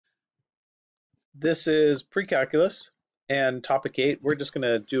This is pre-calculus and topic 8. We're just going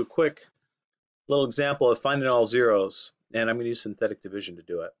to do a quick little example of finding all zeros, and I'm going to use synthetic division to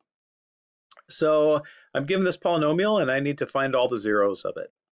do it. So I'm given this polynomial, and I need to find all the zeros of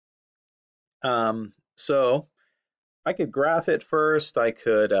it. So I could graph it first. I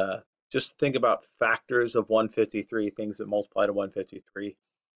could just think about factors of 153, things that multiply to 153.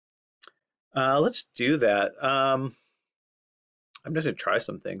 Let's do that. I'm just going to try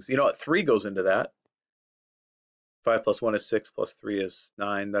some things. You know what? 3 goes into that. 5 plus 1 is 6 plus 3 is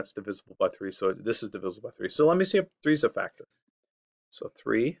 9. That's divisible by 3. So this is divisible by 3. So let me see if 3 is a factor. So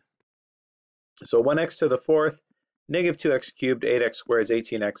 3. So 1x to the fourth, negative 2x cubed, 8x squared is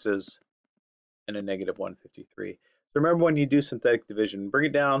 18x's, and a negative 153. So remember when you do synthetic division, bring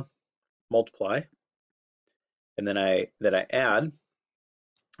it down, multiply, and then I add,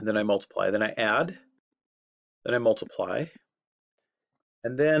 and then I multiply, then I add, then I multiply,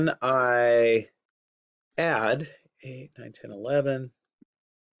 and then I add 8, 9, 10, 11,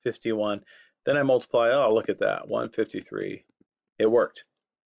 51. Then I multiply, oh, look at that, 153. It worked.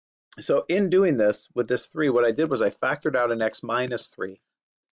 So in doing this, with this 3, what I did was I factored out an x minus 3.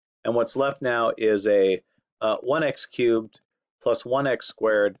 And what's left now is a 1x cubed plus 1x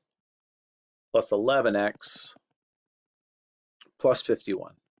squared plus 11x plus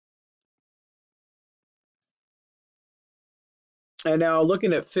 51. And now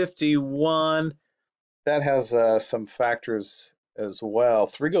looking at 51, that has some factors as well.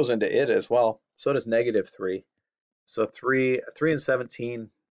 3 goes into it as well. So does negative 3. So 3 and 17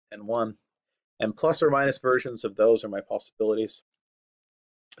 and 1. And plus or minus versions of those are my possibilities.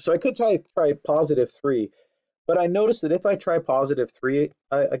 So I could try positive 3. But I noticed that if I try positive 3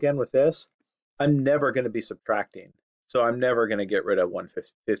 again with this, I'm never going to be subtracting. So I'm never going to get rid of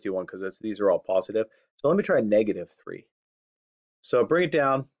 151 because these are all positive. So let me try negative 3. So bring it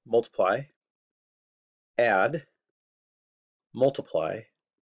down, multiply, add, multiply,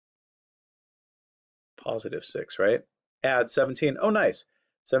 positive 6, right? Add 17. Oh, nice.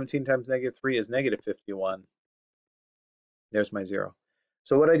 17 times negative 3 is negative 51. There's my 0.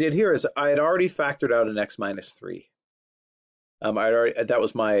 So what I did here is I had already factored out an x minus 3. That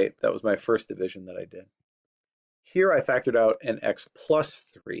was my first division that I did. Here I factored out an x plus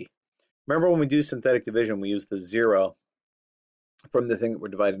 3. Remember when we do synthetic division, we use the 0 from the thing that we're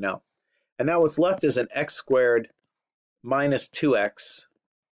dividing out. And now what's left is an x squared minus 2x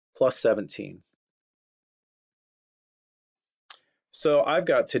plus 17. So I've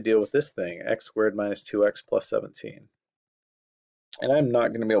got to deal with this thing, x squared minus 2x plus 17. And I'm not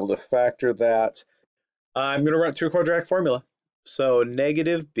going to be able to factor that. I'm going to run it through a quadratic formula. So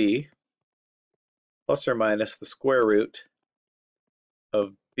negative b plus or minus the square root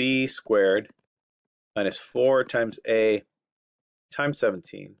of b squared minus 4 times a times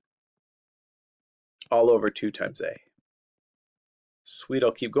 17 all over 2 times a. Sweet,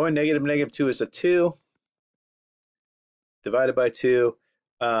 I'll keep going. Negative 2 is a 2 divided by 2.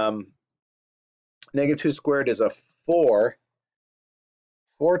 Negative 2 squared is a 4.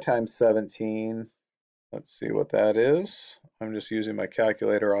 4 times 17, let's see what that is. I'm just using my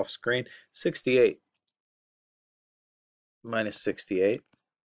calculator off screen. 68 minus 68.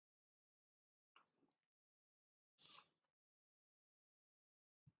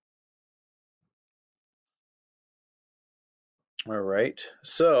 All right,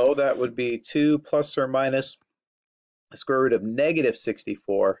 so that would be 2 plus or minus the square root of negative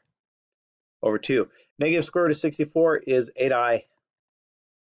 64 over 2. Negative square root of 64 is 8i.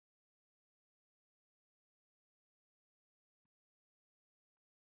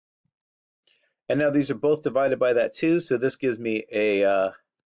 And now these are both divided by that 2, so this gives me a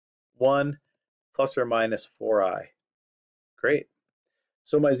 1 plus or minus 4i. Great.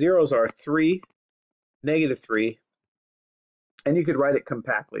 So my zeros are 3, negative 3, and you could write it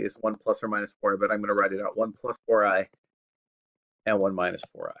compactly as 1 plus or minus 4i, but I'm going to write it out 1 plus 4i and 1 minus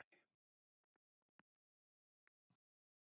 4i.